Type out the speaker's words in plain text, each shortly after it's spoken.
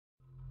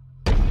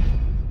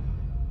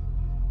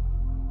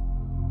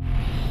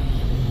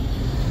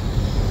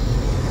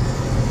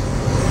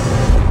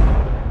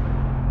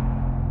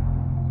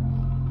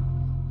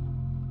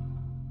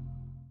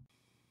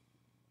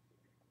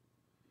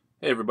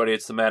Hey everybody,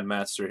 it's the Mad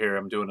Master here.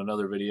 I'm doing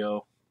another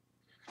video.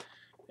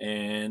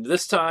 And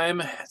this time,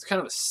 it's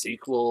kind of a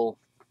sequel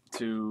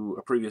to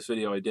a previous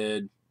video I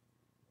did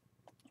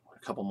a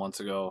couple months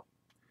ago.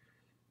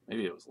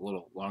 Maybe it was a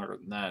little longer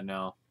than that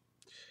now.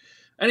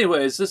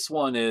 Anyways, this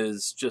one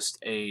is just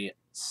a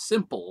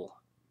simple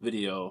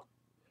video,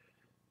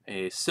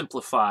 a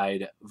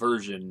simplified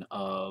version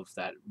of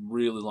that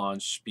really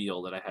long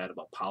spiel that I had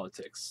about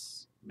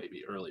politics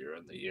maybe earlier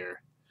in the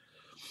year.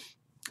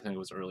 I think it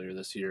was earlier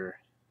this year.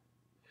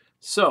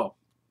 So,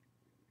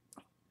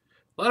 a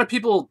lot of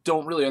people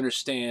don't really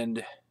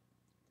understand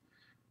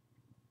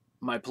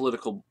my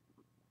political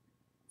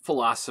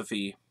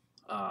philosophy,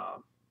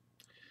 and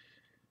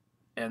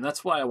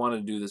that's why I wanted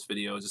to do this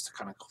video, just to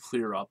kind of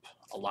clear up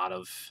a lot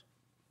of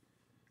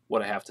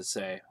what I have to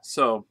say.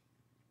 So,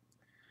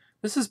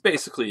 this is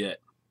basically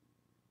it.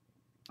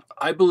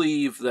 I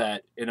believe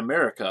that in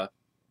America,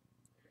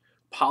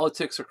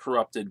 politics are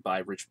corrupted by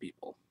rich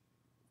people.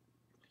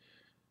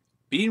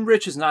 Being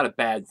rich is not a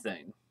bad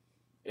thing.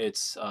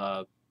 It's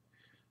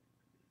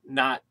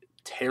not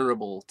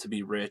terrible to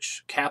be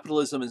rich.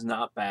 Capitalism is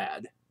not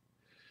bad.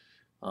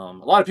 A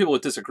lot of people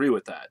would disagree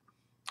with that.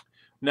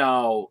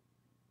 Now,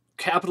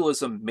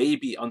 capitalism may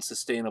be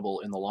unsustainable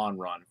in the long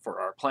run for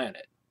our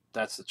planet.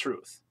 That's the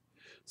truth.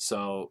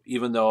 So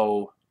even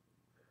though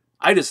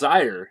I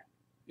desire,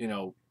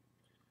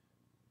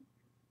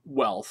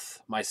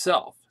 wealth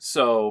myself,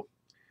 so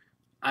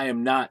I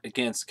am not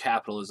against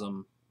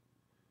capitalism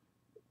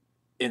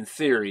in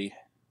theory.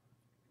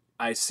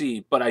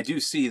 But I do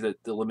see the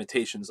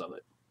limitations of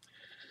it.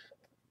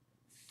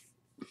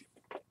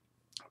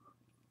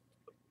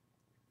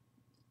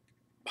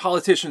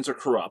 Politicians are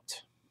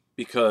corrupt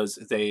because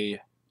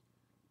they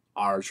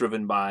are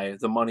driven by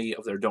the money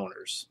of their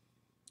donors.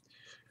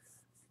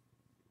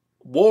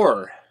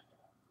 War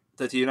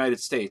that the United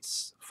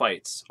States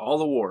fights, all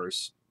the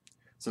wars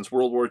since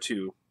World War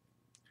II,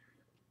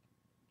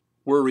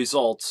 were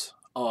results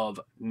of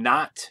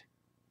not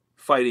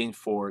fighting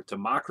for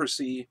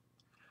democracy,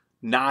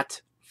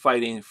 not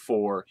fighting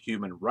for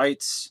human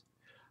rights,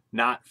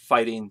 not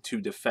fighting to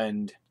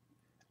defend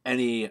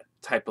any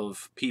type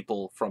of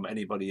people from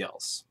anybody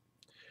else.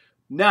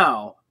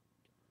 Now,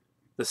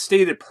 the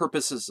stated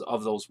purposes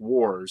of those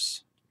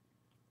wars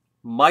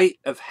might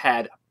have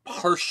had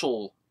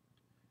partial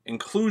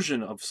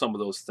inclusion of some of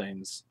those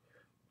things,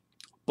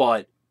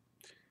 but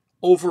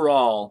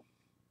overall,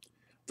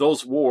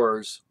 those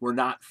wars were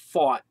not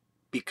fought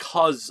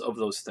because of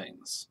those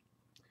things.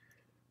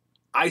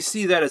 I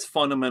see that as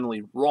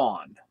fundamentally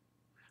wrong,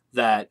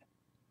 that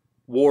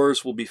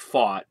wars will be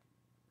fought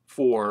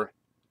for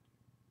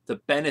the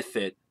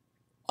benefit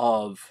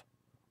of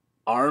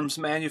arms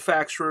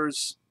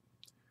manufacturers,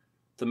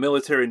 the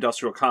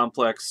military-industrial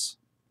complex,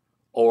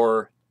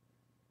 or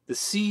the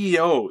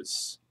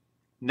CEOs,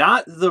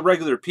 not the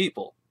regular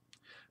people,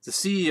 the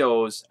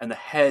CEOs and the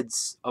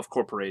heads of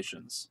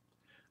corporations,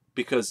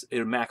 because it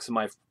would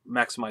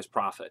maximize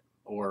profit,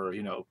 or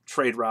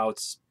trade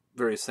routes,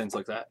 various things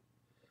like that.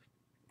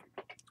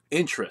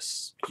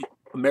 Interests,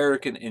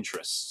 American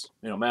interests.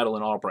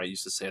 Madeleine Albright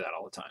used to say that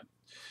all the time.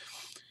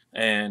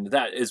 And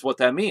that is what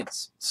that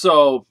means.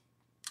 So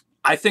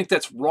I think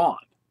that's wrong.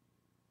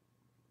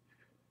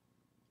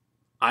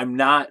 I'm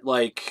not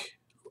like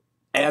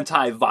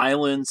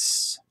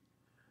anti-violence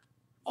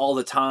all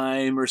the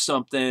time or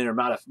something, or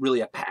not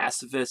really a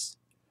pacifist.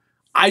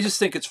 I just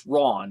think it's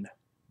wrong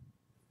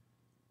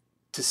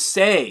to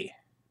say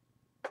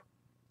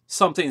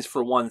something's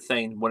for one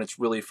thing when it's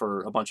really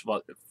for a bunch of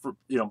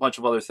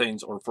other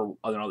things, or for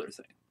another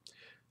thing.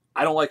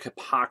 I don't like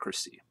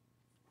hypocrisy.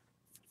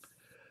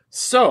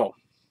 So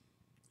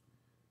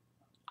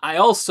I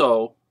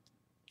also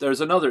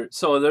there's another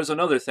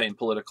thing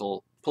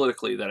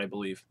politically that I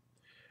believe.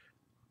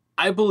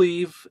 I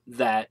believe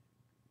that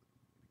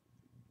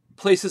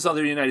places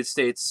other than the United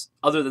States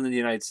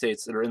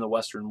that are in the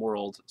Western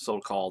world,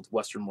 so-called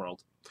Western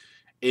world,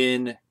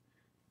 in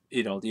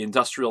the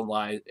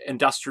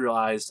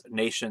industrialized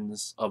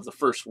nations of the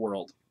first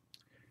world,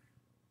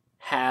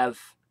 have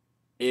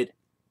it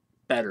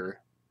better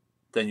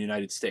than the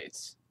United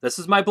States. This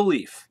is my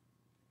belief.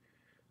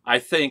 I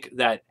think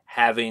that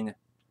having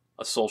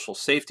a social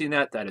safety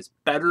net that is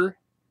better,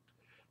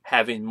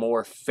 having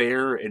more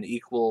fair and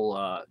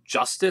equal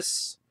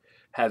justice,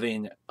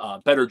 having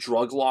better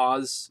drug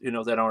laws,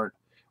 that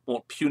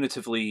won't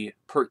punitively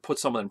put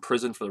someone in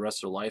prison for the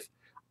rest of their life,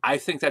 I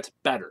think that's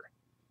better.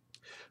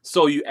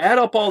 So you add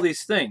up all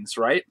these things,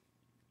 right?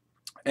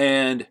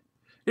 And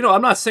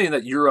I'm not saying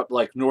that Europe,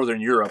 like Northern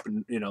Europe,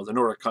 and the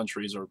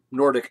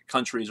Nordic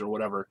countries or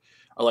whatever,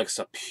 are like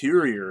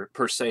superior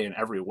per se in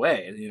every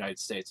way in the United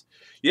States.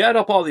 You add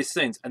up all these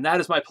things, and that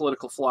is my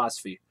political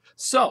philosophy.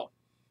 So,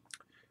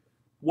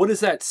 what does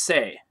that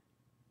say?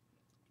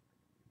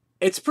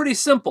 It's pretty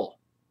simple.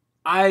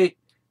 I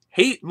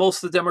hate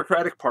most of the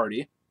Democratic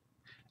Party,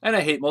 and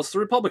I hate most of the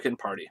Republican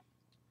Party.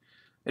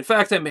 In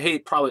fact, I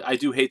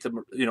do hate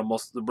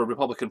most of the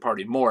Republican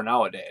Party more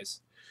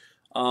nowadays.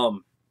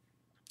 And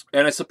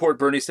I support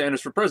Bernie Sanders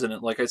for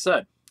president, like I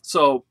said.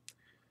 So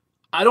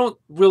I don't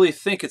really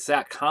think it's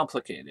that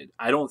complicated.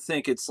 I don't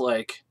think it's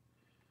like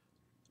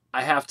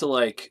I have to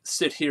like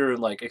sit here and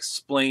like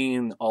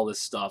explain all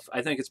this stuff.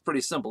 I think it's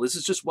pretty simple. This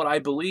is just what I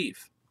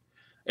believe.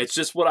 It's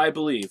just what I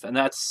believe, and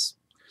that's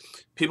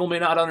people may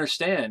not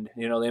understand.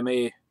 You know, they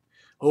may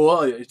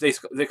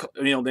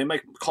they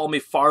might call me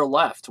far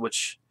left,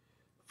 which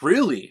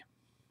really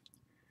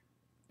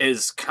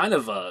is kind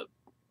of a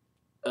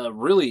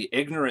really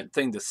ignorant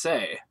thing to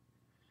say,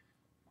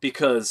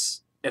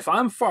 because if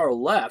I'm far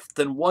left,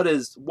 then what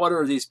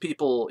are these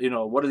people,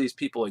 what are these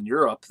people in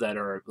Europe that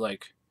are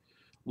like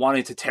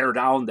wanting to tear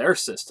down their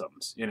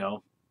systems,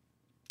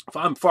 If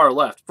I'm far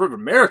left, for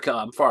America,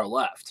 I'm far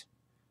left.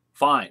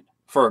 Fine,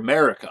 for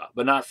America,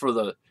 but not for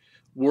the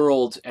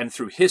world and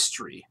through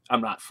history,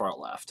 I'm not far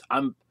left.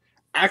 I'm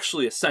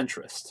actually a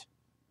centrist.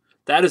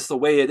 That is the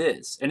way it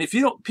is. And if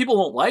people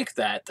don't like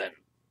that, then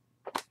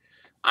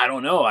I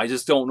don't know. I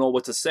just don't know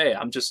what to say.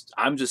 I'm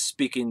just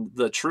speaking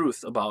the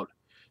truth about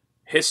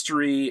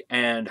history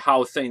and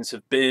how things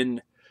have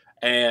been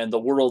and the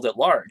world at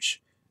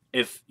large.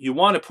 If you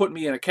want to put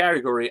me in a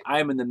category, I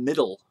am in the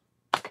middle,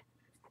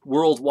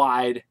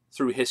 worldwide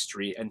through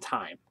history and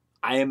time.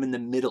 I am in the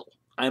middle.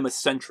 I am a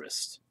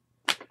centrist.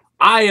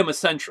 I am a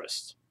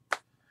centrist.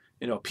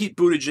 Pete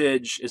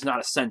Buttigieg is not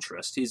a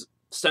centrist. He's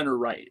center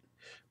right.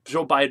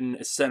 Joe Biden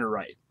is center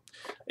right.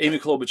 Amy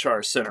Klobuchar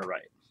is center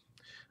right.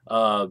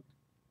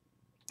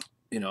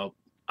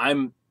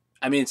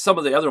 Some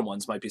of the other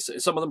ones might be,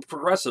 some of the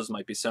progressives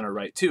might be center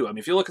right too.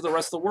 If you look at the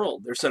rest of the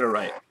world, they're center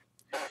right.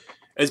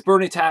 As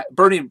Bernie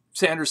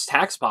Sanders'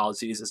 tax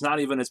policies is not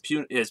even as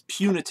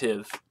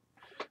punitive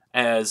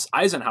as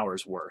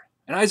Eisenhower's were.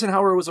 And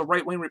Eisenhower was a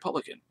right-wing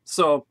Republican.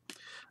 So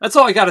that's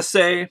all I got to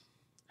say.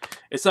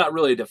 It's not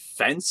really a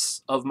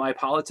defense of my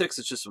politics.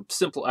 It's just a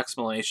simple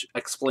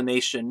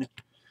explanation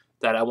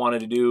that I wanted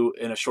to do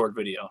in a short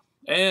video.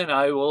 And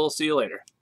I will see you later.